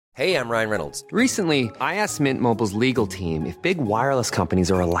Hey, I'm Ryan Reynolds. Recently, I asked Mint Mobile's legal team if big wireless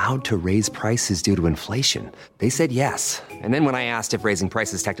companies are allowed to raise prices due to inflation. They said yes. And then when I asked if raising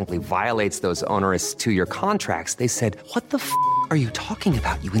prices technically violates those onerous two-year contracts, they said, "What the f*** are you talking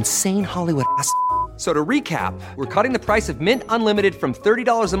about, you insane Hollywood ass?" So to recap, we're cutting the price of Mint Unlimited from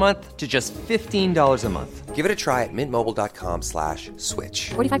 $30 a month to just $15 a month. Give it a try at mintmobile.com/switch.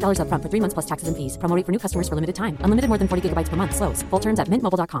 $45 up front for 3 months plus taxes and fees. Promo rate for new customers for limited time. Unlimited more than 40 gigabytes per month. Slows full terms at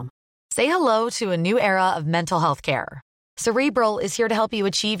mintmobile.com. Say hello to a new era of mental health care. Cerebral is here to help you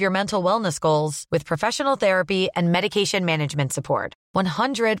achieve your mental wellness goals with professional therapy and medication management support.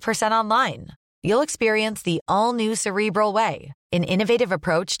 100% online. You'll experience the all-new Cerebral Way, an innovative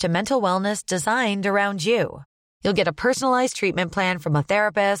approach to mental wellness designed around you. You'll get a personalized treatment plan from a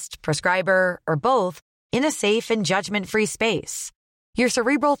therapist, prescriber, or both in a safe and judgment-free space. Your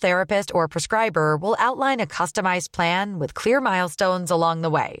Cerebral therapist or prescriber will outline a customized plan with clear milestones along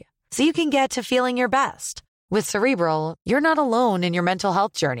the way, so you can get to feeling your best. With Cerebral, you're not alone in your mental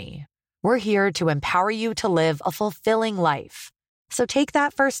health journey. We're here to empower you to live a fulfilling life. So take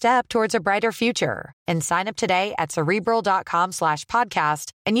that first step towards a brighter future and sign up today at Cerebral.com/podcast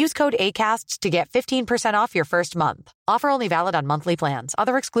and use code ACAST to get 15% off your first month. Offer only valid on monthly plans.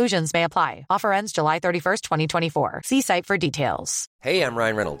 Other exclusions may apply. Offer ends July 31st, 2024. See site for details. Hey, I'm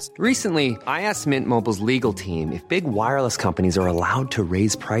Ryan Reynolds. Recently, I asked Mint Mobile's legal team if big wireless companies are allowed to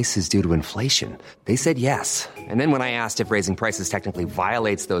raise prices due to inflation. They said yes. And then when I asked if raising prices technically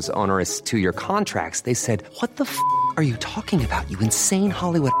violates those onerous two-year contracts, they said, "What the f*** are you talking about, you insane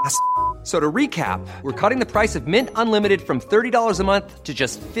Hollywood ass?" So to recap, we're cutting the price of Mint Unlimited from $30 a month to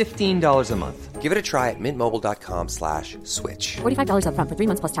just $15 a month. Give it a try at mintmobile.com/switch. $45 up front for 3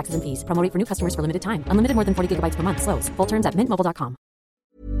 months plus taxes and fees. Promo rate for new customers for limited time. Unlimited more than 40 gigabytes per month. Slows full terms at mintmobile.com.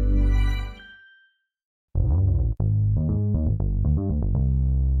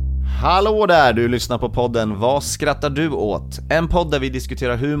 Hallå där, du lyssnar på podden Vad skrattar du åt? En podd där vi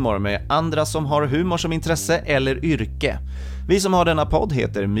diskuterar humor med andra som har humor som intresse eller yrke. Vi som har denna podd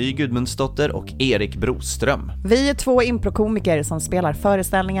heter My Gudmundsdotter och Erik Broström. Vi är 2 improkomiker som spelar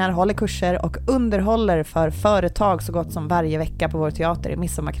föreställningar, håller kurser och underhåller för företag så gott som varje vecka på vår teater i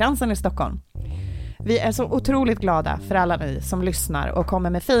Midsommarkransen i Stockholm. Vi är så otroligt glada för alla ni som lyssnar och kommer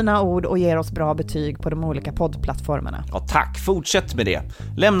med fina ord och ger oss bra betyg på de olika poddplattformarna. Ja, tack, fortsätt med det.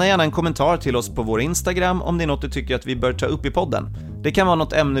 Lämna gärna en kommentar till oss på vår Instagram om det är något du tycker att vi bör ta upp i podden. Det kan vara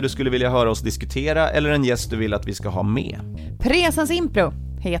något ämne du skulle vilja höra oss diskutera eller en gäst du vill att vi ska ha med. Presens Impro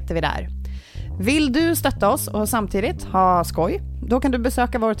heter vi där. Vill du stötta oss och samtidigt ha skoj? Då kan du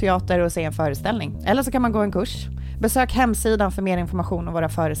besöka vår teater och se en föreställning. Eller så kan man gå en kurs. Besök hemsidan för mer information om våra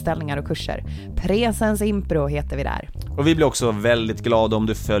föreställningar och kurser. Presens Impro heter vi där. Och vi blir också väldigt glada om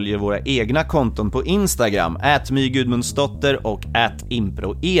du följer våra egna konton på Instagram @mygudmundsdotter och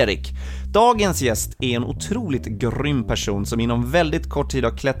 @improerik. Dagens gäst är en otroligt grym person som inom väldigt kort tid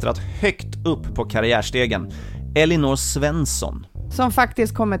har klättrat högt upp på karriärstegen. Elinor Svensson. Som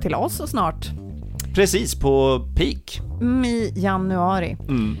faktiskt kommer till oss snart. Precis, på peak. I januari.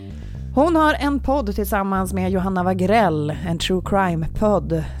 Hon har en podd tillsammans med Johanna Wagrell, en true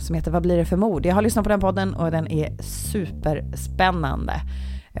crime-podd som heter Vad blir det för mord? Jag har lyssnat på den podden och den är superspännande.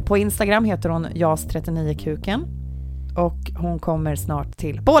 På Instagram heter hon Jas39kuken och hon kommer snart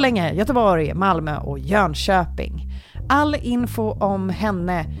till Borlänge, Göteborg, Malmö och Jönköping. All info om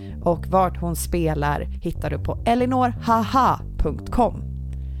henne och vart hon spelar hittar du på elinorhaha.com.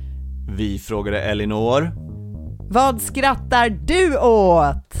 Vi frågade Elinor: vad skrattar du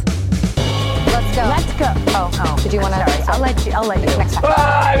åt? Let's go. Oh. Did you want to? I'll let you next time.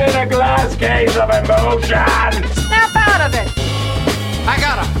 I'm in a glass case of emotion. Snap out of it. I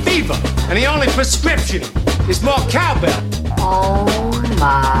got a fever, and the only prescription is more cowbell. Oh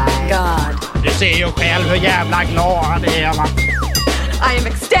my God. Du ser ju själv hur jävla glad det är, va? I am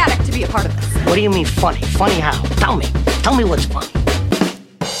ecstatic to be a part of this. What do you mean funny? Funny how? Tell me what's funny.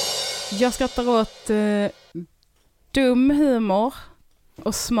 Jag skrattar åt dum humor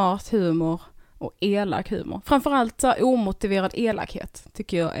och smart humor och elak humor. Framförallt så omotiverad elakhet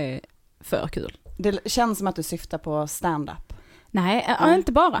tycker jag är för kul. Det känns som att du syftar på stand-up. Nej,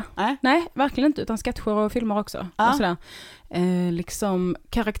 inte bara. Nej, verkligen inte. Utan sketcher och filmer också. Och sådär. Liksom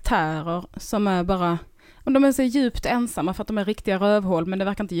karaktärer som är bara... Och de är så djupt ensamma för att de är riktiga rövhål. Men det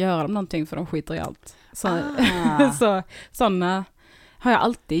verkar inte göra dem någonting för de skiter i allt. Så sådana har jag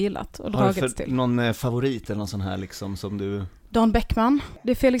alltid gillat och dragits till. Någon favorit eller någon sån här liksom som du... Dan Bäckman.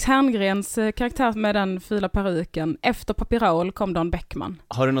 Det är Felix Herngrens karaktär med den fila peruken. Efter Papirol kom Dan Bäckman.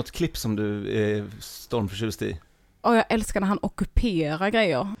 Har du något klipp som du är stormförtjust i? Och jag älskar när han ockuperar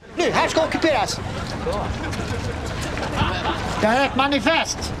grejer. Nu, här ska ockuperas! Det här är ett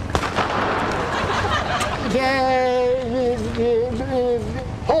manifest.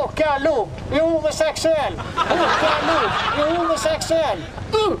 Håkan Loob är homosexuell. Håkan Loob är homosexuell.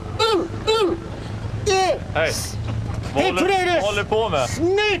 Hej. Vad håller på med?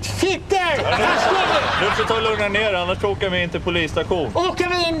 Snytfitter! Du får ta och lugna ner, annars åker vi in till polisstation. Åker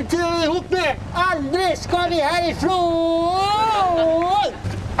vi in ihop med? Aldrig ska vi härifrån!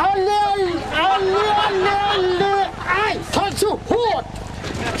 Aldrig! Aj, ta så hårt!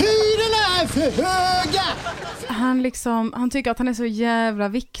 Hyrorna är för höga! Han tycker att han är så jävla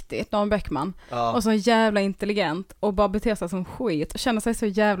viktig, Dan Bäckman. Ja. Och så jävla intelligent och bara beter sig som skit och känner sig så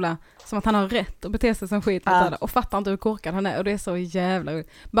jävla som att han har rätt att bete sig som skit och fattar inte hur korkad han är och det är så jävla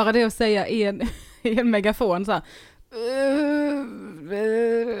bara det att säga i en megafon så här.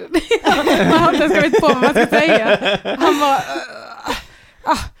 Man har inte ens kommit på vad man ska säga. Han bara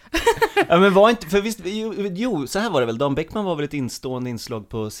Ja, men var inte, för visst, jo, så här var det väl. Dan Bäckman var väl ett instående inslag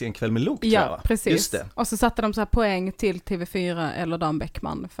på Sen kväll med Lok, ja, tror jag. Precis. Just det. Och så satte de så här poäng till TV4 eller Dan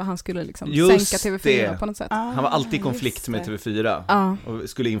Bäckman för han skulle liksom sänka TV4 på något sätt. Han var alltid i konflikt med TV4 och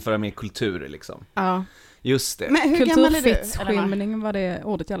skulle införa mer kultur liksom. Ja. Just det. Men hur gammal är du? Kulturfrittsskymning var det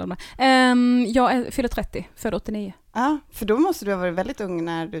ordet jag lärde mig. Jag fyller 30, född 89. Ja, för då måste du ha varit väldigt ung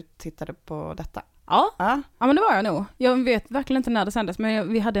när du tittade på detta. Ja, men det var jag nog. Jag vet verkligen inte när det sändes,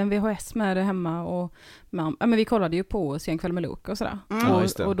 men vi hade en VHS med det hemma och men vi kollade ju på Sen kväll med Lok och sådär.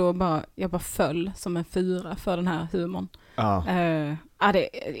 Och då jag bara föll som en 4 för den här humorn.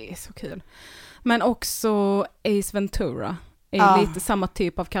 Det är så kul. Men också Ace Ventura är lite samma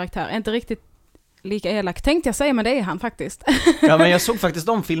typ av karaktär. Inte riktigt lika elak tänkte jag säga, men det är han faktiskt. Ja, men jag såg faktiskt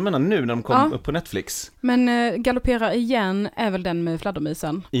de filmerna nu när de kom upp på Netflix. Men Galoppera igen är väl den med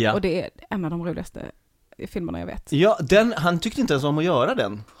fladdermusen. Ja. Och det är en av de roligaste filmerna jag vet. Ja, han tyckte inte ens om att göra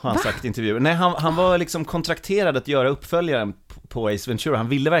den, har han sagt i intervjuer. Nej, han var liksom kontrakterad att göra uppföljaren på Ace Ventura. Han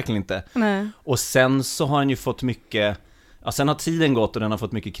ville verkligen inte. Nej. Och sen så har han ju fått mycket... Ja, sen har tiden gått och den har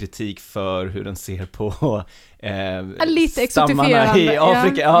fått mycket kritik för hur den ser på lite stammarna i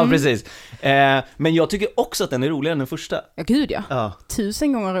Afrika. Ja, precis. Men jag tycker också att den är roligare än den första. Ja, gud ja.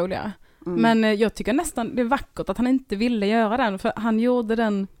 1000 gånger roligare. Men jag tycker nästan det är vackert att han inte ville göra den, för han gjorde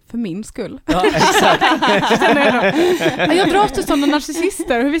den för min skull. Ja, exakt. Jag drar till sådana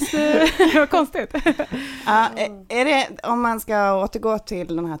narcissister, visst det var konstigt. Är det, om man ska återgå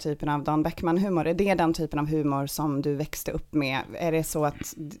till den här typen av Dan Bäckman-humor, är det den typen av humor som du växte upp med? Är det så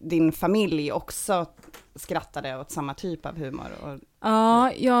att din familj också skrattade åt samma typ av humor?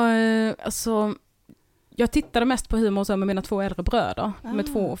 Ja, jag tittade mest på humor som med mina 2 äldre bröder,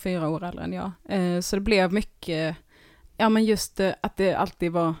 med 2 och 4 år äldre än jag. Så det blev mycket, men just att det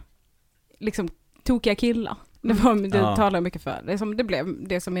alltid var liksom tokiga killar. Det talade jag mycket för. Det blev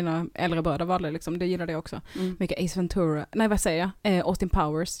det som mina äldre bröder valde, liksom, det gillade jag också. Mycket Ace Ventura, nej vad säger jag? Austin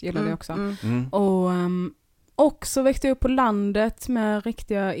Powers gillade jag också. Och så växte jag upp på landet med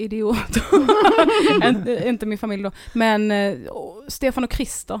riktiga idioter. inte min familj då. Men Stefan och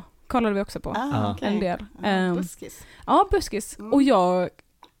Christer kollade vi också på en del. Buskis. Ja, buskis. Och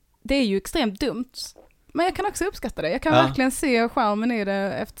det är ju extremt dumt. Men jag kan också uppskatta det. Jag kan verkligen se charmen i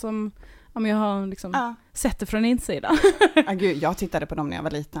det eftersom jag har liksom sett det från insida. Gud, jag tittade på dem när jag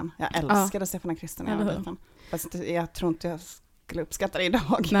var liten. Jag älskade Stefan och Christer när jag var liten. Fast jag tror inte jag skulle uppskatta det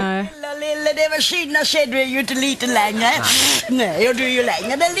idag. Nej. Lille, det var synd att se, du är ju inte liten längre. Nej, och du är ju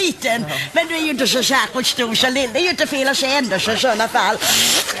längre än liten. Men du är ju inte så särskilt stor, så lille är ju inte fel att se ändå så i sådana fall.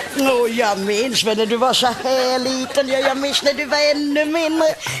 Jag minns när du var så här liten. Jag minns när du var ännu mindre.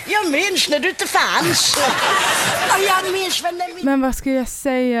 Jag minns när du inte fanns. Jag minns Men vad skulle jag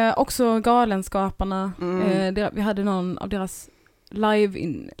säga? Också Galenskaparna. Vi hade någon av deras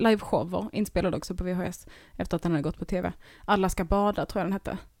live-shower inspelade också på VHS efter att den hade gått på TV. Alla ska bada, tror jag den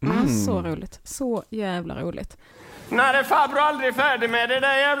hette. Så roligt. Så jävla roligt. Nej, är farbror aldrig färdig med det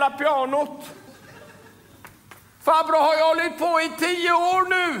där jävla pianot. Farbror har jag hållit på i 10 år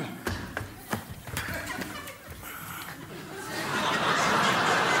nu.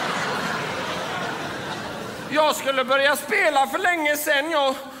 Jag skulle börja spela för länge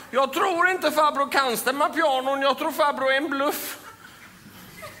sedan. Jag tror inte farbror kan stämma pianon. Jag tror farbror är en bluff.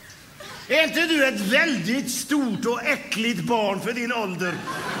 Är inte du ett väldigt stort och äckligt barn för din ålder?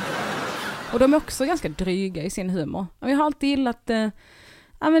 Och de är också ganska dryga i sin humor. Jag har alltid gillat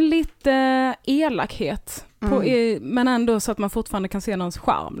lite elakhet. Men ändå så att man fortfarande kan se någons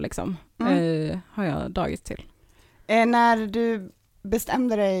charm. Liksom, har jag dragit till. När du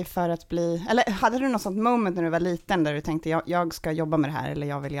bestämde dig för att bli... Eller hade du något sånt moment när du var liten där du tänkte jag ska jobba med det här, eller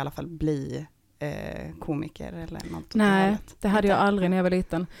jag vill i alla fall bli... komiker eller något? Nej, det hade jag aldrig när jag var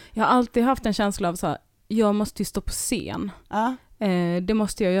liten. Jag har alltid haft en känsla av så här, jag måste ju stå på scen. Det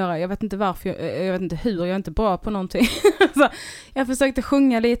måste jag göra. Jag vet inte varför, jag vet inte hur, jag är inte bra på någonting. Så jag försökte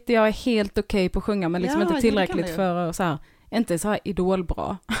sjunga lite, jag är helt okej på att sjunga, men liksom inte tillräckligt för att så här, inte så här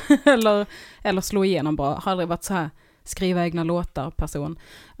idolbra eller slå igenom bra. Har aldrig varit så här skriva egna låtar person.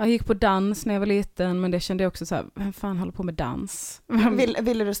 Jag gick på dans när jag var liten, men det kände jag också så här, vem fan håller på med dans?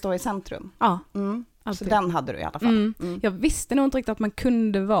 Ville du stå i centrum? Ja. Så den hade du i alla fall. Jag visste nog inte riktigt att man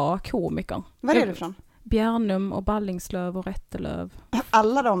kunde vara komiker. Var är du från? Bjärnum och Ballingslöv och Rättelöv.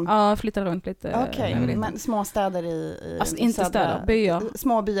 Alla de? Ja, flyttade runt lite. Okej, men små städer i alltså inte städer, byar.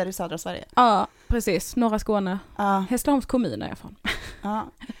 Små byar i södra Sverige? Ja, precis. Norra Skåne. Hässleholms kommun är jag från.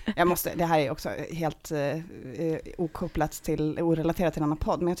 Det här är också helt okopplat till, orelaterat till en annan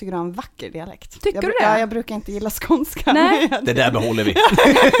podd, men jag tycker du har en vacker dialekt. Tycker du det? Ja, jag brukar inte gilla skånska. Nej. Det där behåller vi.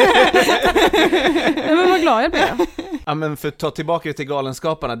 Men vad glad jag blir. Ja, men för att ta tillbaka det till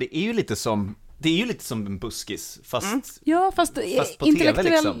Galenskaparna, det är ju lite som en buskis, fast på TV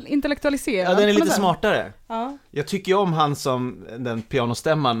liksom. Intellektualiserad. Ja, den är lite smartare. Ja. Jag tycker ju om han som, den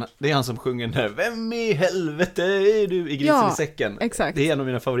pianostämman, det är han som sjunger den här, vem i helvete är du i grisen i säcken. Exakt. Det är en av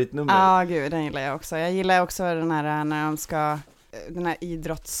mina favoritnummer. Ja, gud, den gillar jag också. Jag gillar också den här när de ska, den här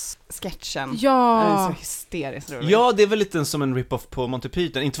idrottssketchen. Ja. Den är så hysteriskt rolig. Ja, det är väl lite som en rip-off på Monty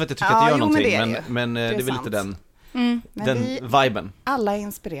Python. Inte för att jag tycker att det gör någonting, men det är väl lite den viben. Alla är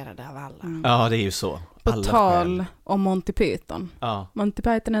inspirerade av alla. Ja, det är ju så. På tal om Monty Python. Monty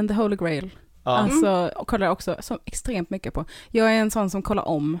Python and the Holy Grail. Alltså, kollar jag också så extremt mycket på. Jag är en sån som kollar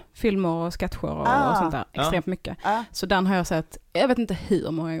om filmer och sketcher och sånt där extremt mycket. Så den har jag sett, jag vet inte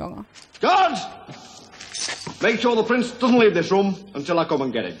hur många gånger. Guards! Make sure the prince doesn't leave this room until I come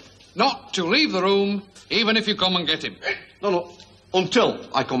and get him. Not to leave the room, even if you come and get him. No, until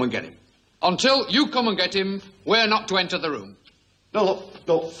I come and get him. Until you come and get him, we're not to enter the room. No.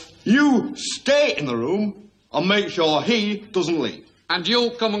 You stay in the room and make sure he doesn't leave. And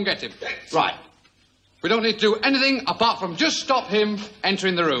you'll come and get him. Right. We don't need to do anything apart from just stop him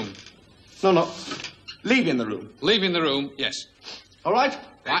entering the room. No. Leaving the room. Leaving the room, yes. All right?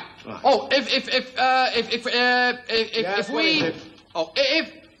 Right. Oh,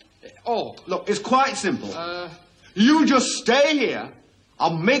 Look, it's quite simple. You just stay here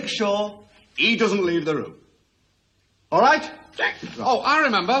and make sure he doesn't leave the room. All right? Oh, I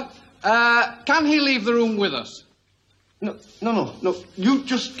remember. Can he leave the room with us? No. You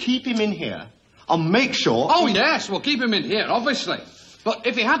just keep him in here and make sure... Oh, yes, we'll keep him in here, obviously. But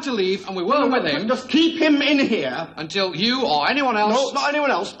if he had to leave and we were with him... Just keep him in here. Until you or anyone else... No, not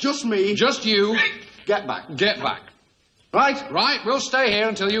anyone else, just me. Just you. Get back. Get back. Right? Right, we'll stay here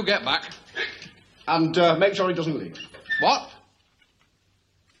until you get back. And make sure he doesn't leave. What?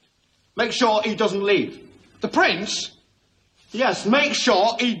 Make sure he doesn't leave. The prince? Yes, make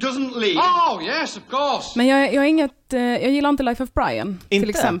sure he doesn't leave. Oh, yes, of course. Men jag gillar inte Life of Brian till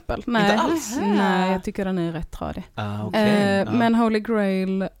exempel. Nej, inte alls. Nej, jag tycker den är rätt tradig. Men Holy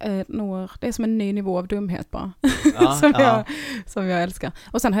Grail det är som en ny nivå av dumhet bara. som jag älskar.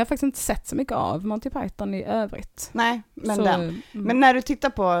 Och sen har jag faktiskt inte sett så mycket av Monty Python i övrigt. Nej, men Men när du tittar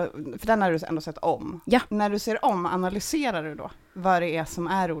på, för den har du ändå sett om. Ja. När du ser om, analyserar du då vad det är som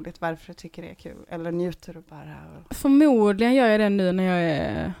är roligt, varför du tycker det är kul? Eller njuter du bara? Förmodligen gör jag det nu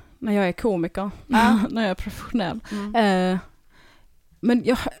när jag är komiker, när jag är professionell. Men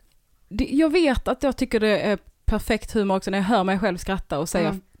jag vet att jag tycker det är perfekt humor också när jag hör mig själv skratta och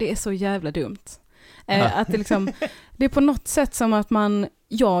säga det är så jävla dumt. Att det liksom, det är på något sätt som att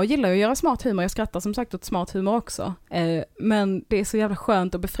jag gillar ju att göra smart humor, jag skrattar som sagt åt smart humor också. Men det är så jävla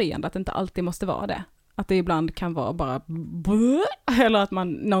skönt och befriande att det inte alltid måste vara det. Att det ibland kan vara bara eller att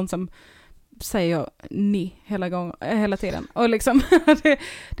någon som säger ni hela tiden. Och liksom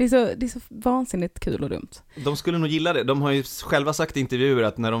det är så vansinnigt kul och dumt. De skulle nog gilla det. De har ju själva sagt i intervjuer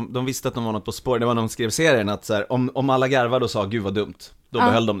att när de visste att de var något på spår, det var när de skrev serien att så här, om alla garvade och sa gud vad dumt, då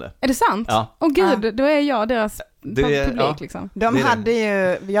behöll de det. Är det sant? Ja. Åh gud, då är jag deras publik liksom.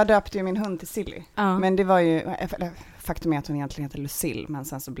 Jag döpte ju min hund till Silly. Men det var ju, faktum är att hon egentligen heter Lucille, men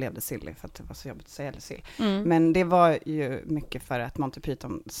sen så blev det Silly för att det var så jobbigt att säga Lucille. Men det var ju mycket för att Monty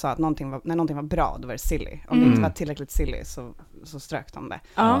Python sa att när någonting var bra, då var det silly. Om det inte var tillräckligt silly så strök de det.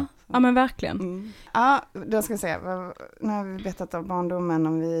 Ja, men verkligen. Ja, då ska jag säga, nu har vi betat av barndomen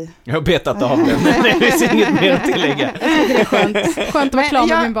om vi... Jag har betat av den, men det finns inget mer att tillägga. Det är skönt att vara klar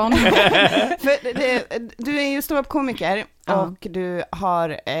med min barndom. Du är ju ståuppkomiker och du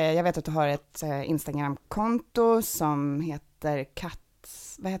har, jag vet att du har ett Instagram-konto som heter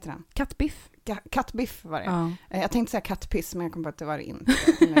vad heter den? kattbiff var det. Ja. Jag tänkte säga kattpiss, men jag kom på att det var det inte.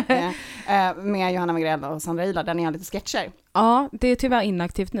 Med Johanna Wagrell och Sandra Ila, där ni har lite sketcher. Ja, det är tyvärr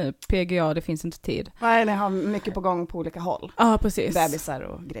inaktivt nu. PGA, det finns inte tid. Nej, ni har mycket på gång på olika håll. Ja, precis. Bebisar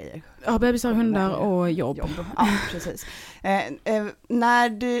och grejer. Ja, bebisar, hundar och jobb. Ja, precis.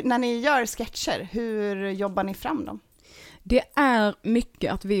 När ni gör sketcher, hur jobbar ni fram dem? Det är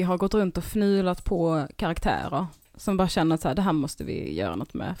mycket att vi har gått runt och fnulat på karaktärer som bara känner att så här, det här måste vi göra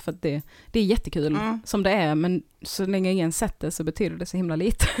något med, för att det är jättekul som det är, men så länge ingen sätter så betyder det så himla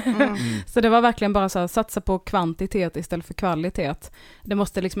lite. Så det var verkligen bara så här, satsa på kvantitet istället för kvalitet. Det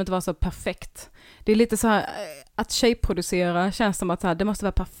måste liksom inte vara så perfekt. Det är lite så här, att tjejproducera känns som att så här, det måste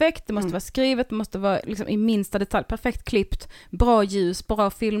vara perfekt, det måste vara skrivet, det måste vara liksom i minsta detalj, perfekt klippt, bra ljus, bra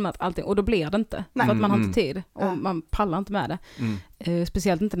filmat, allting, och då blir det inte. För att man har inte tid och man pallar inte med det.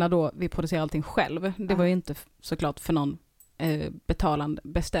 Speciellt inte när då vi producerar allting själv. Det var ju inte såklart för någon betalande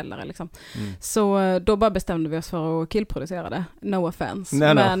beställare liksom. Så då bara bestämde vi oss för att killproducera det. No offense.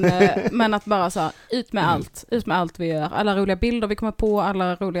 Men att bara så här, ut med allt vi gör. Alla roliga bilder vi kommer på,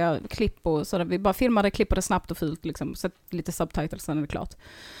 alla roliga klipp och så där. Vi bara filmade, klippade snabbt och fult liksom. Så lite subtitles, sen är det klart.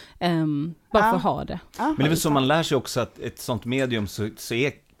 Bara för att ha det. Men det är väl så man lär sig också att ett sånt medium så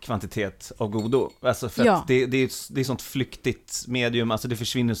är kvantitet av godo. Alltså för att det är sånt flyktigt medium, alltså det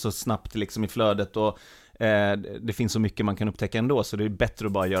försvinner så snabbt liksom i flödet, och det finns så mycket man kan upptäcka ändå, så det är bättre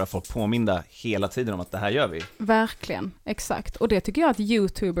att bara göra folk påminda hela tiden om att det här gör vi. Verkligen, exakt. Och det tycker jag att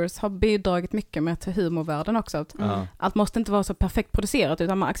YouTubers har bidragit mycket med till humorvärlden också. Att allt måste inte vara så perfekt producerat,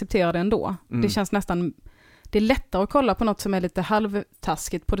 utan man accepterar det ändå. Det känns nästan, det är lättare att kolla på något som är lite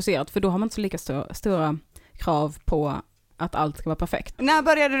halvtaskigt producerat, för då har man inte så lika stora krav på att allt ska vara perfekt. När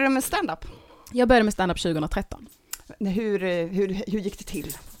började du med stand-up? Jag började med stand-up 2013. Hur gick det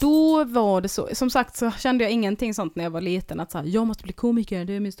till? Då var det så, som sagt så kände jag ingenting sånt när jag var liten, att så här, jag måste bli komiker,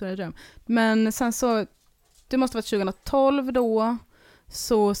 det är min stora dröm. Men sen så, det måste vara 2012 då,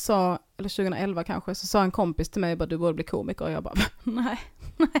 så sa, eller 2011 kanske, så sa en kompis till mig, bara, du borde bli komiker, och jag bara, nej.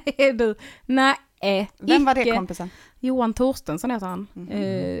 Vem var det kompisen? Johan Torstensson heter han.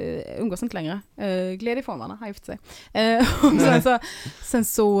 Umgås inte längre. Gled ifrån varandra, har gift sig. Och sen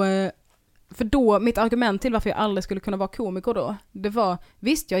så för då, mitt argument till varför jag aldrig skulle kunna vara komiker då, det var,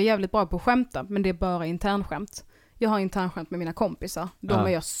 visst jag är jävligt bra på att skämta, men det är bara internskämt. Jag har internskämt med mina kompisar. De är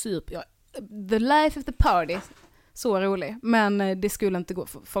jag the life of the party. Så rolig. Men det skulle inte gå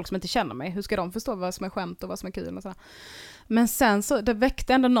för folk som inte känner mig. Hur ska de förstå vad som är skämt och vad som är kul och så. Men sen så, det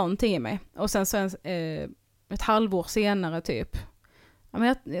väckte ändå någonting i mig. Och sen så ett halvår senare typ. Ja,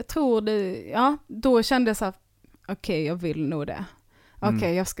 men jag tror det, då kände jag så här, okej, jag vill nog det.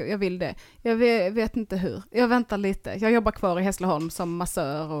 Okej, jag vill det. Jag vet inte hur. Jag väntar lite. Jag jobbar kvar i Hässleholm som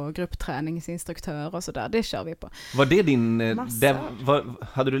massör och gruppträningsinstruktör och sådär. Det kör vi på. Var det din...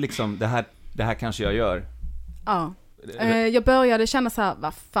 hade du liksom, det här kanske jag gör? Ja. Jag började känna så här,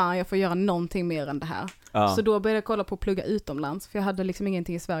 vad fan, jag får göra någonting mer än det här. Så då började jag kolla på att plugga utomlands. För jag hade liksom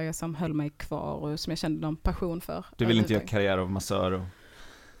ingenting i Sverige som höll mig kvar och som jag kände någon passion för. Du vill inte göra karriär av massör och...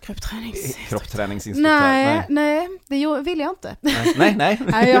 Kroppsträningsinstruktör. Nej, det vill jag inte.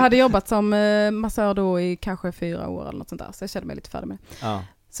 Nej. Jag hade jobbat som massör då i kanske 4 år eller något sånt där, så jag kände mig lite färdig med det.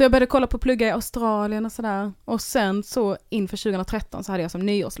 Så jag började kolla på att plugga i Australien och sådär. Och sen så inför 2013 så hade jag som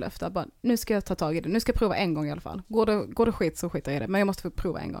nyårslöfte bara, nu ska jag ta tag i det. Nu ska jag prova en gång i alla fall. Går det skit så skiter jag i det. Men jag måste få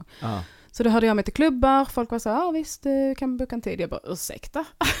prova en gång. Så då hörde jag mig till klubbar. Folk var så här, visst, du kan boka en tid. Jag bara, ursäkta.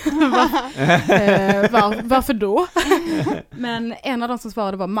 Varför då? Men en av de som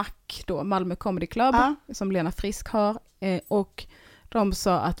svarade var Mac då, Malmö Comedy Club, som Lena Frisk har. Och de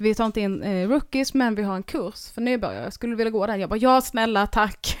sa att vi tar inte in rookies, men vi har en kurs för nybörjare. Jag skulle vilja gå där. Jag bara, ja snälla,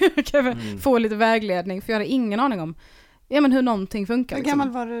 tack. Kan jag få lite vägledning? För jag hade ingen aning om hur någonting funkar. Hur gammal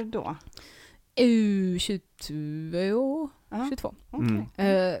var du då? 22.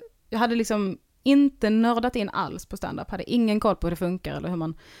 Okay. Jag hade liksom inte nördat in alls på stand-up. Hade ingen koll på hur det funkar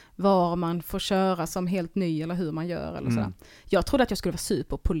eller var man får köra som helt ny eller hur man gör eller sådär. Jag trodde att jag skulle vara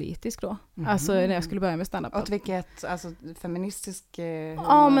superpolitisk då. Alltså när jag skulle börja med stand-up. Åt vilket, alltså feministisk humor?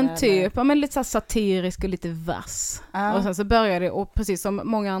 Ja men typ, lite så satirisk och lite vass. Och sen så började jag, och precis som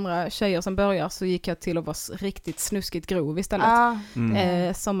många andra tjejer som börjar, så gick jag till att vara riktigt snuskigt grov istället.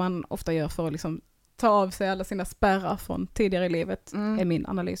 Som man ofta gör för att liksom ta av sig alla sina spärrar från tidigare i livet, är min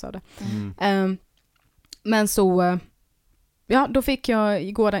analys av det. Men så då gick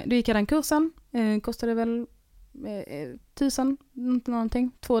jag den kursen, kostade väl 1000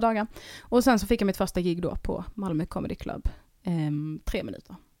 någonting, 2 dagar. Och sen så fick jag mitt första gig då på Malmö Comedy Club, 3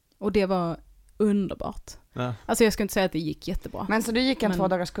 minuter. Och det var underbart. Ja. Alltså jag ska inte säga att det gick jättebra. Men så du gick en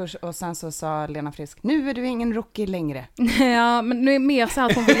 2-dagarskurs och sen så sa Lena Frisk, nu är du ingen rookie längre. Ja, men nu är mer så här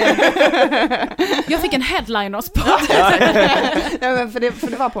att hon ville... Jag fick en headliner-spot. Ja, men för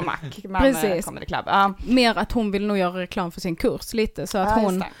det var på Mac. Precis. Comedy Club. Mer att hon vill nog göra reklam för sin kurs lite. Så att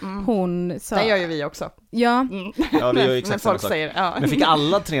hon sa... Det gör ju vi också. Ja. Ja, vi gör ju exakt samma sak. Säger, ja. Men fick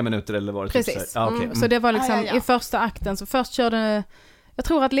alla 3 minuter eller var det precis. Typ så? Så det var liksom i första akten. Så först körde... Jag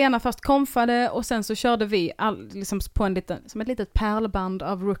tror att Lena först konfade och sen så körde vi liksom på som ett litet pärlband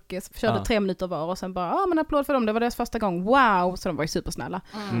av rookies. Körde 3 minuter var och sen bara, men applåd för dem, det var deras första gång. Wow! Så de var ju supersnälla.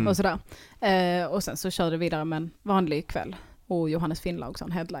 Och sådär. Och sen så körde vi vidare med en vanlig kväll. Och Johannes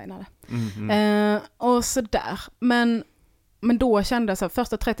Finnlaugsson headlinade. Och sådär. Men då kände jag så här,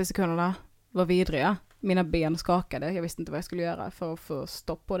 första 30 sekunderna var vidriga. Mina ben skakade. Jag visste inte vad jag skulle göra för att få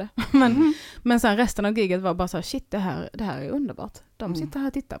stopp på det. Men sen resten av giget var bara så här, shit, det här är underbart. De sitter här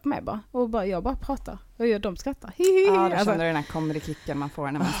och tittar på mig bara. Och jag bara pratar. Och de skrattar. Ja, då kände du den här comedy-kicken man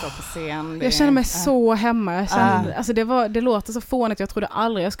får när man står på scen. Jag kände mig så hemma. Jag kände, alltså det låter så fånigt. Jag trodde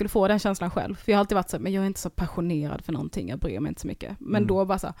aldrig jag skulle få den känslan själv. För jag har alltid varit så här, men jag är inte så passionerad för någonting. Jag bryr mig inte så mycket. Men då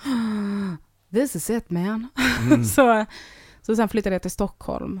bara så här, this is it, man. Så sen flyttade jag till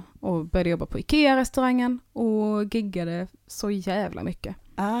Stockholm och började jobba på IKEA-restaurangen och giggade så jävla mycket.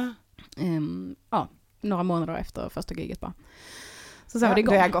 Några månader efter första gigget bara. Så sen var det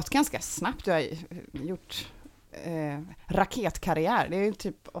igång. Det har gått ganska snabbt. Du har gjort raketkarriär. Det är ju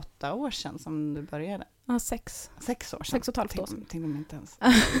typ 8 år sedan som du började. Ja, 6 år sedan. 6,5 år sedan. Tänkte inte ens.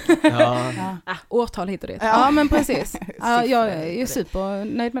 Årtal hit och dit. Ja, men precis. Jag är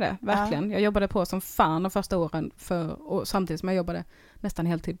supernöjd med det, verkligen. Jag jobbade på som fan de första åren och samtidigt som jag jobbade nästan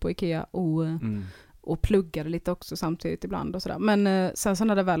heltid på IKEA och pluggade lite också samtidigt ibland och sådär. Men sen så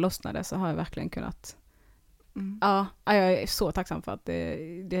när det väl lossnade så har jag verkligen kunnat jag är så tacksam för att det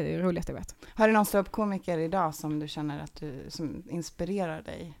är det roligaste jag vet. Har du någon ståuppkomiker idag som du känner att som inspirerar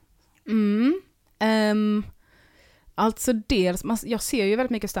dig? Alltså dels, jag ser ju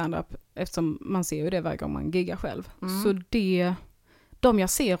väldigt mycket stand-up eftersom man ser ju det varje gång man giggar själv. Så de jag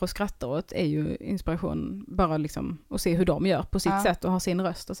ser och skrattar åt är ju inspiration bara liksom att se hur de gör på sitt sätt och ha sin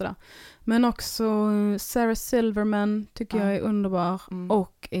röst och sådär. Men också Sarah Silverman tycker jag är underbar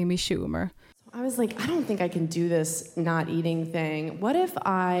och Amy Schumer. I was like, I don't think I can do this not eating thing. What if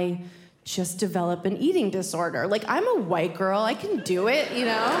I just develop an eating disorder? Like, I'm a white girl, I can do it, you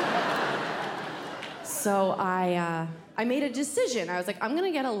know? So I made a decision. I was like, I'm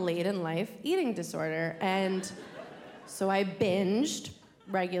gonna get a late in life eating disorder. And so I binged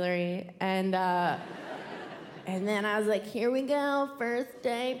regularly and then I was like, here we go, first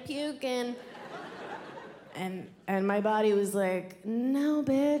day puking. And my body was like, no,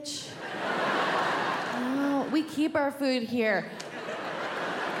 bitch. No, we keep our food here.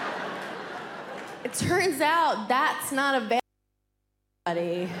 It turns out that's not available.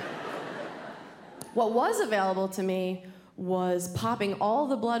 What was available to me was popping all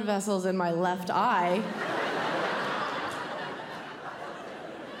the blood vessels in my left eye.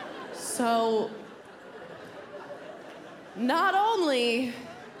 So, not only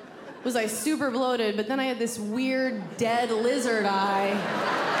was I super bloated, but then I had this weird dead lizard eye.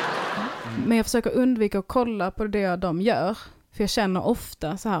 Men jag försöker undvika att kolla på det de gör. För jag känner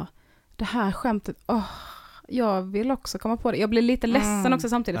ofta så här, det här skämtet, jag vill också komma på det. Jag blir lite ledsen också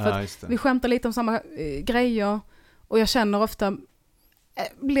samtidigt. För att vi skämtar lite om samma grejer. Och jag känner ofta,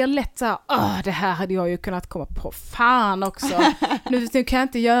 blir lätt så här, det här hade jag ju kunnat komma på. Fan också. Nu kan jag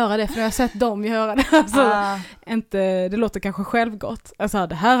inte göra det för jag har sett dem göra det. Alltså, det låter kanske självgott. Alltså,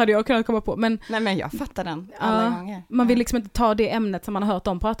 det här hade jag kunnat komma på. Men, nej, men jag fattar den alla gånger. Man vill liksom inte ta det ämnet som man har hört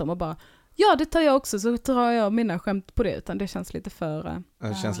dem prata om och bara, ja, det tar jag också, så tar jag mina skämt på det, utan det känns lite för...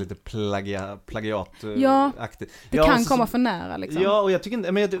 Det känns lite plagiataktigt. Ja, det kan komma för nära liksom. Ja, och jag tycker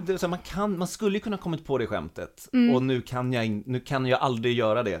inte, men man skulle ju kunna kommit på det skämtet och nu kan jag aldrig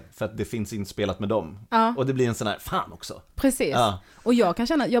göra det för att det finns inspelat med dem. Och det blir en sån här, fan också. Precis. Och jag kan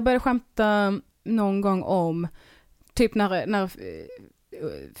känna, jag började skämta någon gång om typ när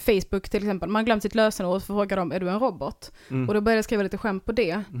Facebook till exempel, man glömt sitt lösenord och frågar dem, är du en robot? Och då började jag skriva lite skämt på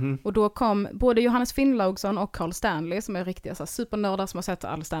det. Och då kom både Johannes Finnlaugsson och Carl Stanley, som är riktiga så här, supernördar som har sett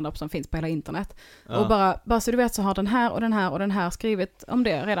all stand-up som finns på hela internet. Och bara så du vet så har den här och den här och den här skrivit om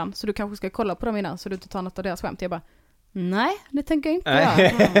det redan, så du kanske ska kolla på dem innan så du inte tar något av deras skämt. Jag bara, nej, det tänker jag inte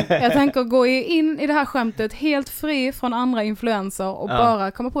göra. Jag tänker gå in i det här skämtet helt fri från andra influenser och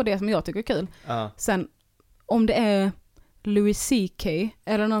bara komma på det som jag tycker är kul. Sen, om det är Louis CK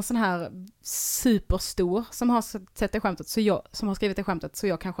eller någon sån här superstor som har sett det skämtet som har skrivit det skämtet så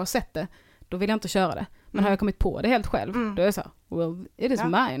jag kanske har sett det, då vill jag inte köra det. Men har jag kommit på det helt själv, då är det så, well, it is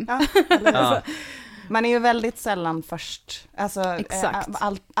mine. Ja. Man är ju väldigt sällan först. Alltså, Exakt.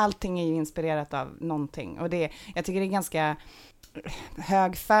 Allting är ju inspirerat av någonting. Och jag tycker det är ganska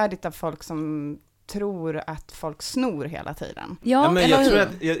högfärdigt av folk som tror att folk snor hela tiden. Ja, men jag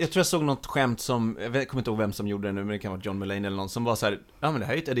tror jag såg något skämt som, jag kommer inte ihåg vem som gjorde det nu, men det kan vara John Mulaney eller någon som var så här: ja men det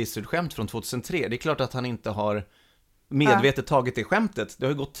här är ett Ed Izzard-skämt från 2003. Det är klart att han inte har medvetet tagit det skämtet. Det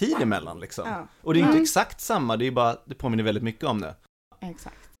har ju gått tid emellan liksom. Ja. Och det är inte exakt samma, det är bara, det påminner väldigt mycket om det.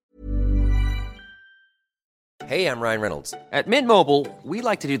 Exakt. Hey, I'm Ryan Reynolds. At Mint Mobile, we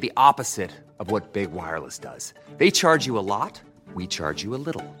like to do the opposite of what Big Wireless does. They charge you a lot, we charge you a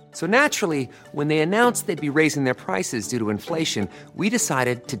little. So naturally, when they announced they'd be raising their prices due to inflation, we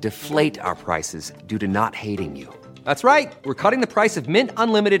decided to deflate our prices due to not hating you. That's right. We're cutting the price of Mint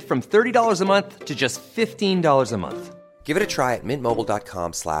Unlimited from $30 a month to just $15 a month. Give it a try at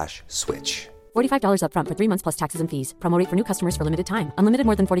mintmobile.com/switch. $45 up front for 3 months plus taxes and fees. Promo rate for new customers for limited time. Unlimited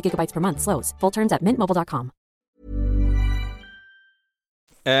more than 40 gigabytes per month. Slows full terms at mintmobile.com.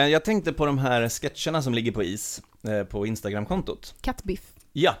 Jag tänkte på de här sketcherna som ligger på is på Instagram-kontot. Kattbiff.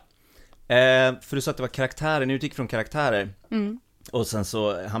 Ja. För du sa att det var karaktärer, ni utgick från karaktärer. Och sen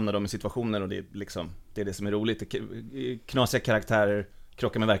så hamnar de i situationer och det är liksom, det är det som är roligt. Knasiga karaktärer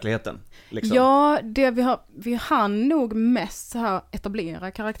krockar med verkligheten. Liksom. Ja, det vi hann nog mest så här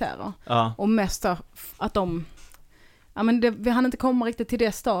etablera karaktärer. Ja. Och mest att de... Ja, men vi hann inte komma riktigt till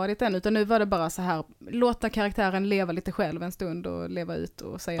det stadiet än, utan nu var det bara så här, låta karaktären leva lite själv en stund och leva ut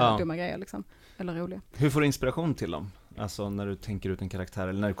och säga dumma grejer liksom, eller roliga. Hur får du inspiration till dem? Alltså när du tänker ut en karaktär,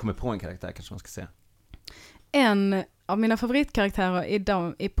 eller när du kommer på en karaktär kanske man ska säga. En av mina favoritkaraktärer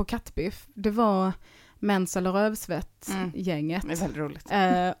är på Kattbiff, det var Mens eller Rövsvett-gänget. Det är väldigt roligt.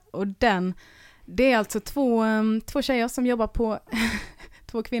 Och det är alltså två tjejer som jobbar på...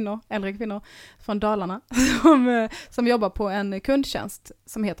 2 kvinnor, äldre kvinnor från Dalarna som jobbar på en kundtjänst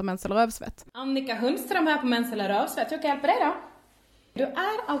som heter Mens eller Rövsvett. Annika Hundström här på Mens eller Rövsvett. Jag kan hjälpa dig då. Du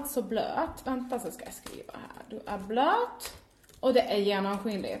är alltså blöt. Vänta så ska jag skriva här. Du är blöt och det är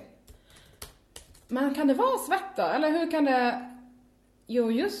genomskinligt. Men kan det vara svett då? Eller hur kan det...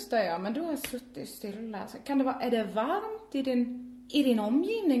 Jo just det ja, men du har suttit stilla. Kan det vara... Är det varmt i din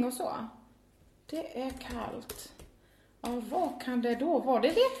omgivning och så? Det är kallt. Ja, vad kan det då vara? Det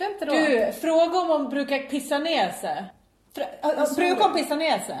vet vi inte då. Du, fråga om hon brukar pissa ner sig. Brukar hon pissa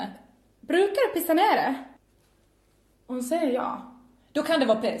ner sig? Brukar du pissa ner det? Hon säger ja. Då kan det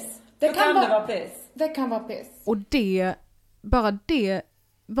vara piss. Det kan vara piss. Och det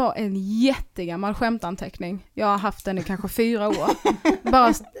var en jättegammal skämtanteckning. Jag har haft den i kanske 4 år.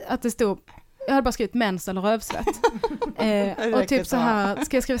 Bara att det stod... Jag hade bara skrivit Mens eller Rövsvett. Och typ så här,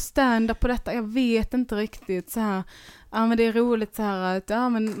 ska jag skriva stand-up på detta? Jag vet inte riktigt så här. Ja men det är roligt så här att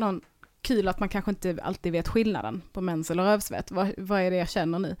men kul att man kanske inte alltid vet skillnaden på Mens eller Rövsvett. Vad är det jag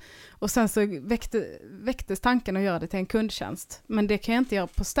känner nu? Och sen så väcktes tanken att göra det till en kundtjänst. Men det kan jag inte göra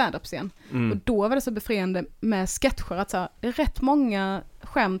på stand-up-scen. Och då var det så befriande med sketcher att så här, det är rätt många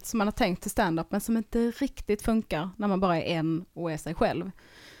skämt som man har tänkt till stand-up men som inte riktigt funkar när man bara är en och är sig själv.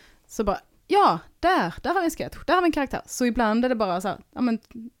 Så bara ja, där har vi en sketch, där har vi en karaktär. Så ibland är det bara så här,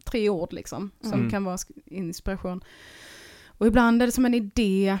 3 ord liksom, som kan vara inspiration. Och ibland är det som en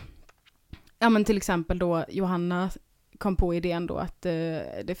idé, till exempel då Johanna kom på idén då att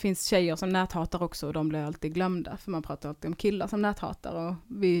det finns tjejer som näthatar också och de blir alltid glömda. För man pratar alltid om killar som näthatar och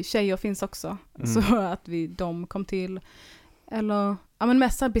vi tjejer finns också. Så att de kom till, eller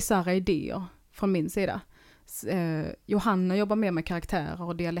mest så bizarra idéer från min sida. Johanna jobbar mer med karaktärer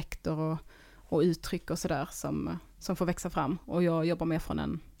och dialekter och uttryck och sådär som får växa fram. Och jag jobbar mer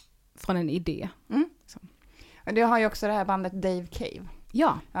från en idé. Du har ju också det här bandet Dave Cave.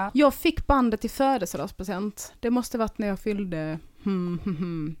 Ja, jag fick bandet i födelsedagspresent. Det måste varit när jag fyllde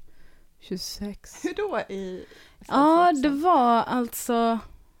 26. Hur då? Ja, det var alltså...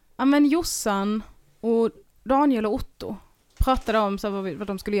 Jossan och Daniel och Otto pratade om så vad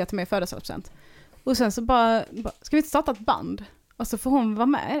de skulle ge till mig i födelsedagspresent. Och sen så bara, ska vi inte starta ett band? Och så får hon vara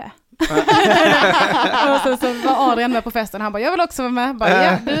med i det. Och sen så var Adrian med på festen. Han bara, jag vill också vara med. Bara,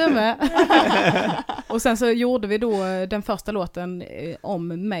 ja, du är med. Och sen så gjorde vi då den första låten om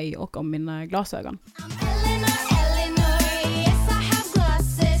mig och om mina glasögon.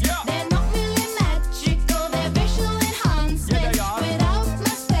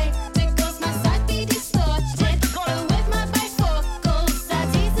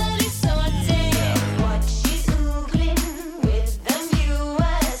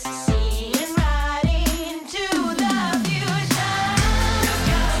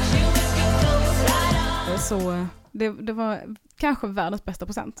 Så det var kanske världens bästa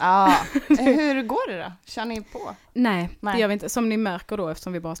present. Ja. Hur går det då? Kör ni på? Nej, det gör vi inte. Som ni märker då,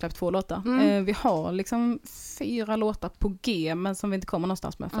 eftersom vi bara släppt 2 låtar. Vi har liksom 4 låtar på G, men som vi inte kommer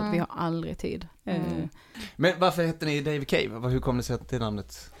någonstans med, för att vi har aldrig tid. Men varför heter ni Dave Cave? Hur kom det sig till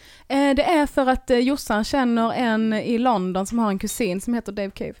namnet? Det är för att Jossan känner en i London som har en kusin som heter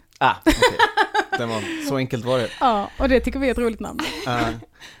Dave Cave. Okay. Det var, så enkelt var det. Ja, och det tycker vi är ett roligt namn.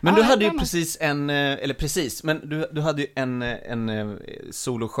 Men du hade ju du hade ju en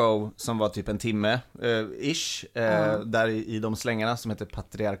soloshow som var typ en timme ish, där i de slängarna som heter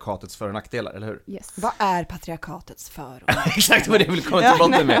patriarkatets för- och nackdelar, eller hur? Yes. Vad är patriarkatets för- och Exakt vad det vill komma till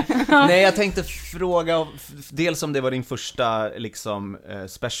botten med. Nej, jag tänkte fråga dels om det var din första liksom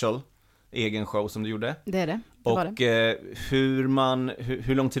special egen show som du gjorde. Det är det. Och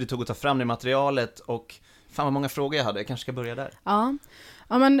hur lång tid det tog att ta fram det materialet, och fan vad många frågor jag hade. Jag kanske ska börja där. Ja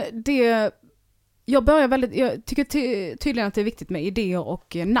men jag tycker tydligen att det är viktigt med idéer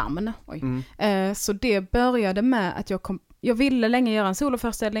och namn. Så det började med att jag ville länge göra en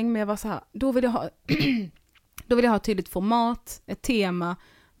soloföreställning, men jag var så här, då vill jag ha ett tydligt format, ett tema,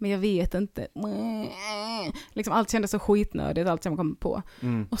 men jag vet inte. Liksom allt kändes så skitnödigt, allt som jag kom på.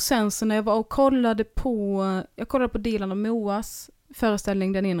 Och sen så när jag var och kollade på Dilan och Moas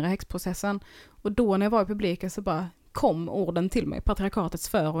föreställning Den inre häxprocessen, och då när jag var i publiken så bara kom orden till mig, patriarkatets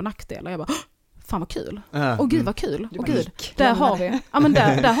för- och nackdelar. Jag bara, fan vad kul. Gud vad kul. Och gud, där har vi. Ja men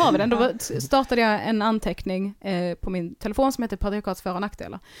där har vi den. Då startade jag en anteckning på min telefon som heter patriarkatets för- och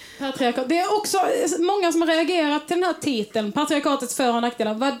nackdelar. Det är också många som har reagerat till den här titeln, patriarkatets för- och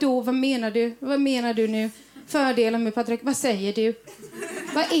nackdelar. Vadå, vad menar du? Vad menar du nu? Fördelen med patriarkat, vad säger du?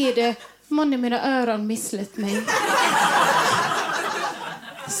 Vad är det? Månne mina öron misslet mig.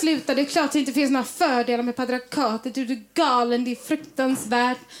 Sluta, det är klart att det inte finns några fördelar med patriarkatet. Du är galen, det är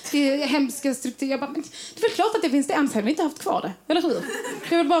fruktansvärt, det är hemska strukturer. Det är väl klart att det finns, det än har vi inte haft kvar det, eller hur?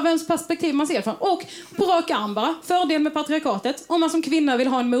 Det är väl bara vems perspektiv man ser från. Och på rak arm bara, fördel med patriarkatet: om man som kvinna vill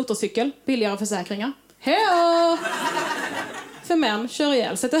ha en motorcykel, billigare försäkringar. Hej! För män, kör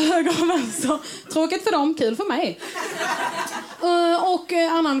ihjäl sig till höger och vänster. Tråkigt för dem, kul för mig. Och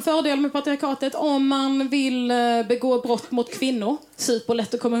annan fördel med patriarkatet: om man vill begå brott mot kvinnor,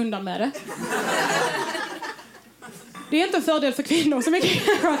 superlätt att komma undan med det. Det är inte en fördel för kvinnor så mycket.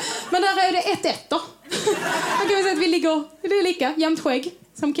 Men där är det 1-1 då. Man kan väl säga att det är lika, jämnt skägg,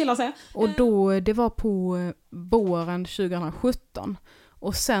 som killar säger. Och då, det var på våren 2017.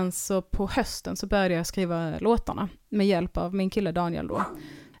 Och sen så på hösten så började jag skriva låtarna med hjälp av min kille Daniel då.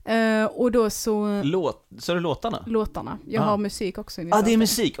 Och då så... Så är det låtarna? Låtarna. Jag har musik också. Det är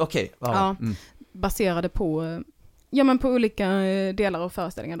musik, okej. Wow. Ja, baserade på, på olika delar av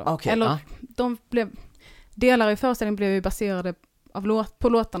föreställningen då. Eller delar i föreställningen blev ju baserade på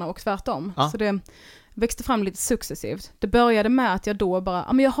låtarna och tvärtom. Så det växte fram lite successivt. Det började med att jag då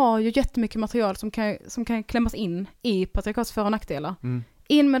bara, men jag har ju jättemycket material som kan klämmas in i patriarkatets för- och nackdelar.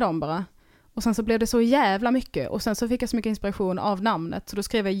 In med dem bara. Och sen så blev det så jävla mycket. Och sen så fick jag så mycket inspiration av namnet. Så då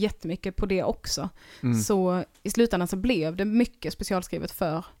skrev jag jättemycket på det också. Så i slutändan så blev det mycket specialskrivet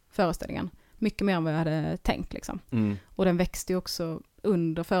för föreställningen. Mycket mer än vad jag hade tänkt liksom. Och den växte ju också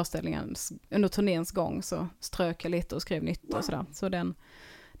under föreställningen. Under turnéns gång så strök jag lite och skrev nytt och sådär. Så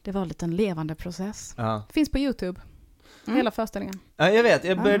det var lite en levande process. Finns på YouTube. Hela föreställningen. Ja, jag vet.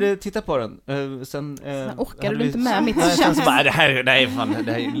 Jag började titta på den. Sen orkade du inte med mitt känns bara, det här är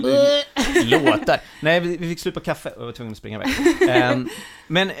låtar. Nej, vi fick slut på kaffe och var tvungen att springa iväg.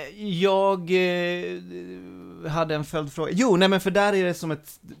 Men jag hade en följdfråga. Men för där är det som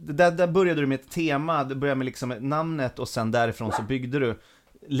ett... Där började du med ett tema. Du började med liksom namnet, och sen därifrån så byggde du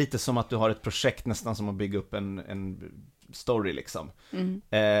lite som att du har ett projekt, nästan som att bygga upp en story liksom.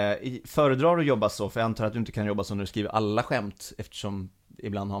 Föredrar du att jobba så? För jag antar att du inte kan jobba så när du skriver alla skämt, eftersom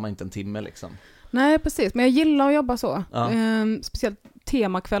ibland har man inte en timme liksom. Nej, precis. Men jag gillar att jobba så. Speciellt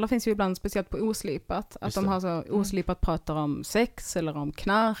temakvällar finns ju ibland, speciellt på Oslipat. Att de har så Oslipat pratar om sex, eller om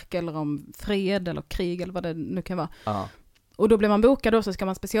knark, eller om fred, eller krig, eller vad det nu kan vara. Och då blir man bokad och så ska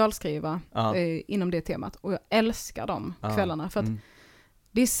man specialskriva inom det temat. Och jag älskar de kvällarna. För att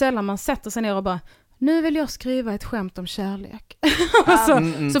det är sällan man sätter sig ner och bara, nu vill jag skriva ett skämt om kärlek.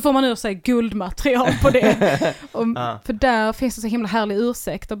 Så får man ur sig guldmaterial på det. För där finns det så himla härlig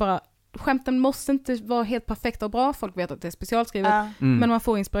ursäkt. Och bara, skämten måste inte vara helt perfekta och bra. Folk vet att det är specialskrivet. Men man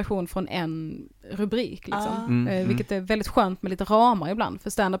får inspiration från en rubrik. Liksom. Vilket är väldigt skönt med lite ramar ibland. För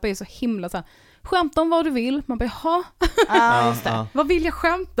stand-up är så himla så här, skämta om vad du vill. Man bara, just det. Vad vill jag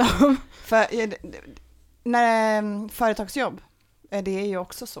skämta om? För när företagsjobb, det är ju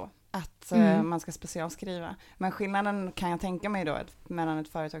också så. att man ska specialskriva. Men skillnaden kan jag tänka mig då mellan ett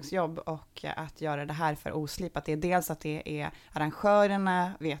företagsjobb och att göra det här för oslipat. Det är dels att det är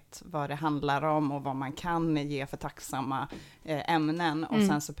arrangörerna vet vad det handlar om och vad man kan ge för tacksamma ämnen. Och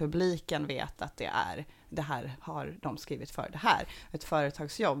sen så publiken vet att det här har de skrivit för det här. Ett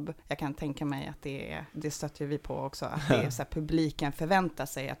företagsjobb, jag kan tänka mig att det stöter vi på också, att det är så här, publiken förväntar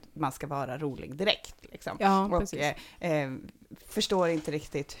sig att man ska vara rolig direkt. Liksom. Ja, och precis. Förstår inte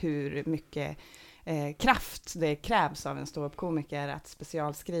riktigt hur mycket kraft det krävs av en ståuppkomiker att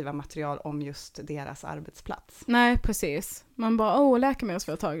specialskriva material om just deras arbetsplats. Nej, precis. Man bara,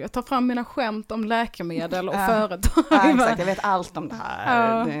 läkemedelsföretag. Jag tar fram mina skämt om läkemedel och företag. Ja, exakt. Jag vet allt om det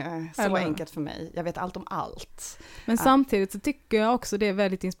här. Ja, det är så enkelt för mig. Jag vet allt om allt. Men samtidigt så tycker jag också det är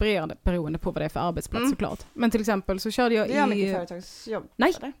väldigt inspirerande beroende på vad det är för arbetsplats såklart. Men till exempel så körde jag det gör mycket företagsjobb?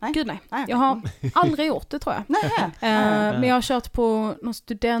 Nej, eller? Gud nej. Okay. Jag har aldrig gjort det tror jag. Nej. Men jag har kört på någon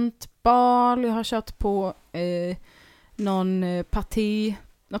studentbal, jag har kört på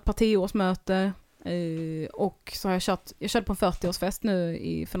något partiårsmöte och så har jag körde på en 40-årsfest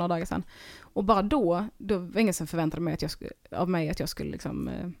nu för några dagar sedan. Och bara då var ingen som förväntade mig att jag skulle liksom,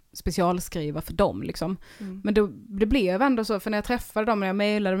 specialskriva för dem. Liksom. Men det blev ändå så, för när jag träffade dem, när jag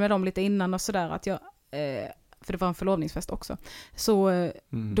mejlade med dem lite innan och sådär, att jag... för det var en förlovningsfest också. Så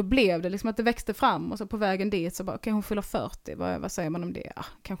då blev det liksom att det växte fram och så på vägen dit så bara, okej, hon fyller 40. Vad säger man om det?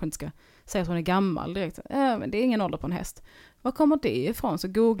 Kanske inte ska säga att hon är gammal direkt. Men det är ingen ålder på en häst. Var kommer det ifrån? Så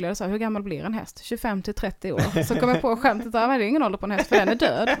googlade jag så här, hur gammal blir en häst? 25 till 30 år. Så kom jag på skämtet att det är ingen ålder på en häst för den är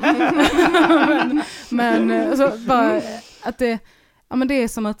död. men så bara att det är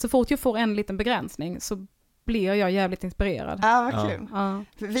som att så fort jag får en liten begränsning så blir jag jävligt inspirerad. Ja, vad kul. Ja.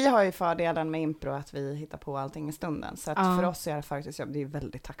 För vi har ju fördelen med impro att vi hittar på allting i stunden. Så att för oss är det företagsjobb, det är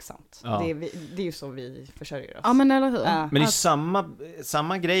väldigt tacksamt. Ja. Det är ju så vi försörjer oss. Ja, men eller hur? Men det är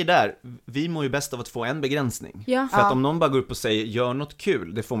samma grej där. Vi mår ju bäst av att få en begränsning. Ja. För att om någon bara går upp och säger gör något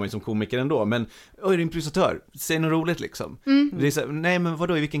kul, det får man ju som komiker ändå. Men, är du improvisatör? Säg något roligt liksom. Det är så, nej men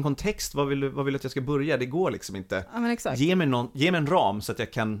vadå, i vilken kontext? Vad vill du att jag ska börja? Det går liksom inte. Ja, men exakt. Ge mig en ram så att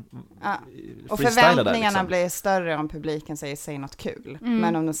jag kan och freestyla förväntningarna där, liksom. blir större om publiken säger något kul.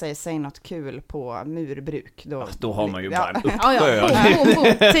 Men om de säger något kul på murbruk, då har man ju bara en uppsjö. Ja.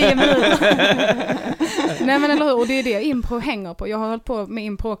 10 minuter. Nej men eller hur, och det är det impro hänger på. Jag har hållit på med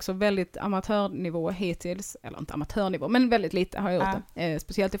impro också väldigt amatörnivå hittills, eller inte amatörnivå, men väldigt lite har jag gjort det.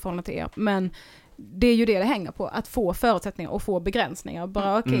 Speciellt i förhållande till er. Men det är ju det hänger på, att få förutsättningar och få begränsningar.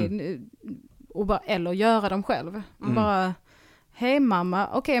 Bara och bara, eller göra dem själv. Bara... Hej mamma,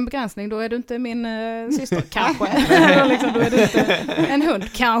 okej, en begränsning, då är du inte min syster, kanske. Liksom, då är du inte en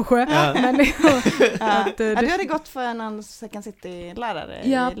hund, kanske. Ja. Men du hade gått för någon Second City-lärare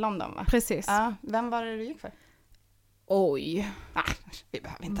i London, va? Precis. Ja, vem var det du gick för? Oj. Vi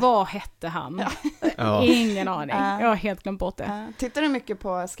behöver inte. Vad hette han? Ja. Ingen aning, jag har helt glömt bort det. Tittar du mycket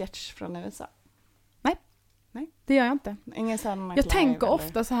på sketch från USA? Nej, det gör jag inte. Ingen sån jag tänker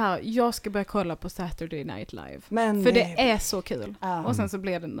ofta så här, jag ska börja kolla på Saturday Night Live. För det är så kul. Och sen så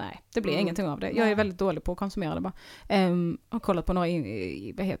blir det blir ingenting av det. Jag är väldigt dålig på att konsumera det bara. Har kollat på några,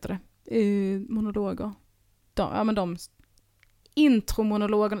 vad heter det? Monologer. De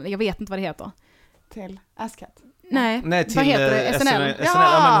intromonologerna, jag vet inte vad det heter. Till Askat? Nej, till vad heter det? SNL?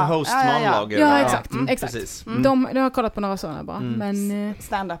 Ja, men host-monologer. Ja, exakt. Precis. Jag har kollat på några sådana bara. Men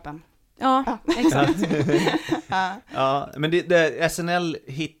stand-upen. Ja, exakt. Ja, men SNL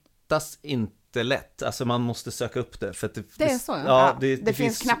hittas inte lätt. Alltså man måste söka upp det. För att det är så, det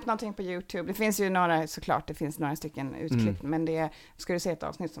finns knappt någonting på YouTube. Det finns ju några, såklart, det finns några stycken utklipp. Men ska du se ett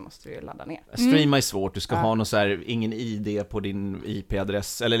avsnitt så måste du ju ladda ner. Streama är svårt. Du ska ha någon så här, ingen ID på din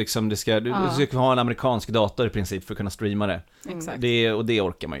IP-adress. Eller liksom, du ska ha en amerikansk dator i princip för att kunna streama det. Exakt. Och det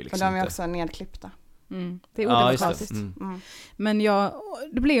orkar man ju liksom inte. Och de är inte. också nedklippta. Det är odemokratiskt. Men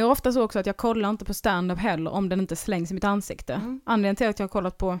det blir ofta så också att jag kollar inte på stand-up heller om den inte slängs i mitt ansikte. Anledningen till att jag har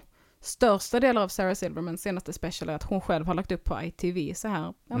kollat på största delar av Sarah Silvermans senaste special är att hon själv har lagt upp på ITV så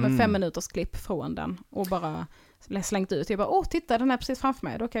här 5 minuters klipp från den och bara slängt ut. Jag bara, titta, den är precis framför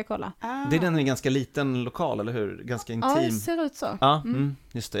mig, då kan jag kolla. Det är den en ganska liten lokal, eller hur? Ganska intim. Ja, det ser ut så. Ja,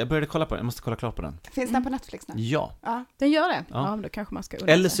 just det. Jag började kolla på den. Jag måste kolla klart på den. Finns den på Netflix nu? Ja. Den gör det? Ja, då kanske man ska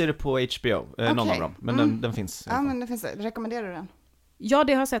undra. Eller så är det på HBO, någon av dem. Men den finns. Ja, men det finns. Rekommenderar du den? Ja,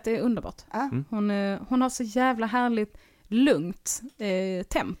 det har jag sett. Det är underbart. Hon har så jävla härligt lugnt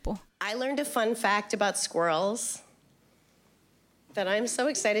tempo. I learned a fun fact about squirrels that I'm so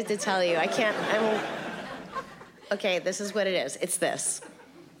excited to tell you. Okay, this is what it is. It's this.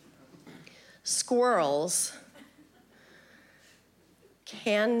 Squirrels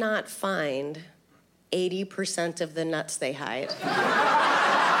cannot find 80% of the nuts they hide.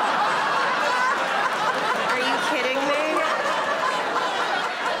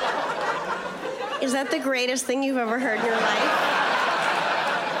 that the greatest thing you've ever heard in your life?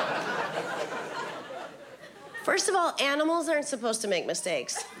 First of all, animals aren't supposed to make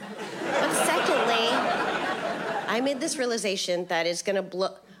mistakes. But secondly, I made this realization that is gonna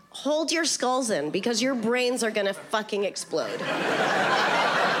hold your skulls in because your brains are gonna fucking explode.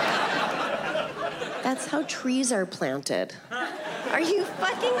 That's how trees are planted. Are you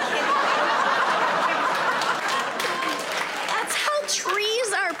fucking kidding? That's how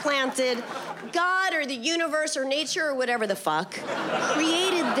trees are planted. God or the universe or nature or whatever the fuck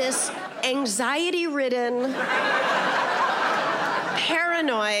created this anxiety-ridden,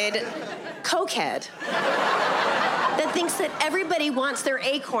 paranoid cokehead that thinks that everybody wants their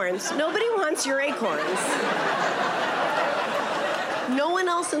acorns. Nobody wants your acorns. No one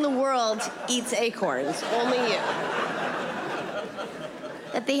else in the world eats acorns, only you.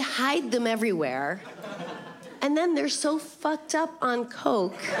 That they hide them everywhere, and then they're so fucked up on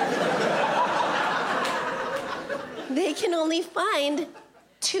coke, they can only find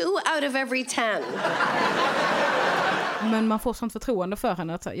 2 out of every 10. Men man får sånt förtroende för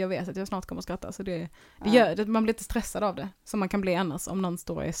henne att jag vet att jag snart kommer att skratta. Så det gör det, man blir lite stressad av det. Som man kan bli annars om någon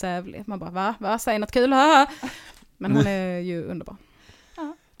står och är sävlig. Man bara, va? Säg något kul, Men hon är ju underbar.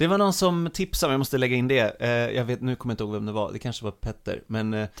 Det var någon som tipsade, jag måste lägga in det. Jag vet, nu kommer jag inte ihåg vem det var. Det kanske var Petter.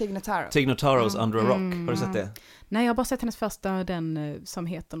 Men Tig Notaros Under a Rock. Har du sett det? Nej, jag har bara sett hennes första, den som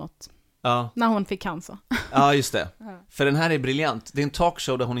heter något. Ja. När hon fick cancer. Ja, just det. För den här är briljant. Det är en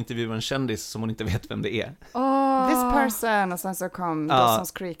talkshow där hon intervjuar en kändis som hon inte vet vem det är. This person, och sen så kom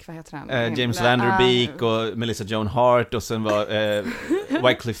Dawson's Creek, vad heter han? James Van Der Beek och Melissa Joan Hart och sen var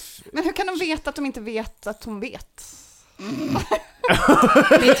Wycliffe. Men hur kan de veta att de inte vet att hon vet?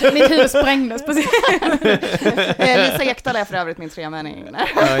 mitt huvud sprängdes precis. Lisa Ekdahl är för övrigt min 3-männing.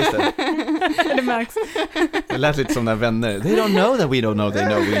 Ja, just det. Det märks. Det lät lite som när vänner. They don't know that we don't know, they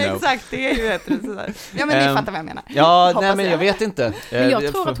know we know. Exakt, det är ju rätt sådär. Ja, men ni fattar vad jag menar. Ja, nej, men jag vet inte. Men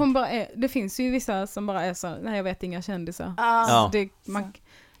jag tror att hon bara är, det finns ju vissa som bara är så, nej jag vet inga kändisar.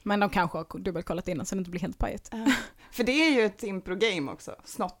 Men de kanske har dubbelkollat innan så det inte blir helt pajigt. För det är ju ett impro-game också,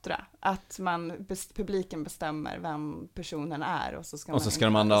 snottra. Att publiken bestämmer vem personen är. Och så ska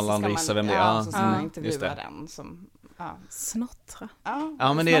de andra gissa vem det är. Ja, och så ska man intervjua den som... Snottra.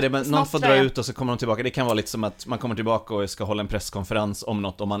 Ja, men det är det. Men någon får dra ut och så kommer de tillbaka. Det kan vara lite som att man kommer tillbaka och ska hålla en presskonferens om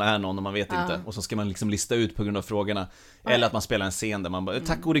något, om man är någon och man vet inte. Och så ska man liksom lista ut på grund av frågorna. Eller att man spelar en scen där man bara,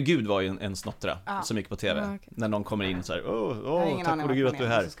 tack gode gud var ju en snottra som gick på tv. Okay. När någon kommer in så här, tack gode gud att du är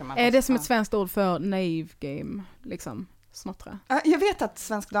här. Är det som ett svenskt ord för naive game, liksom? Snottra. Jag vet att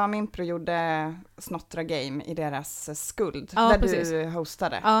Svensk Damimpro gjorde Snottra Game i deras skuld, där precis. Du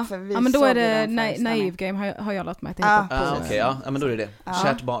hostade. För vi men då är det naive game har jag lärt mig att det heter. Okej, men då är det.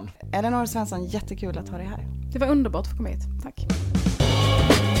 Kärt barn. Elinor Svensson, jättekul att ha dig här. Det var underbart att få komma hit. Tack.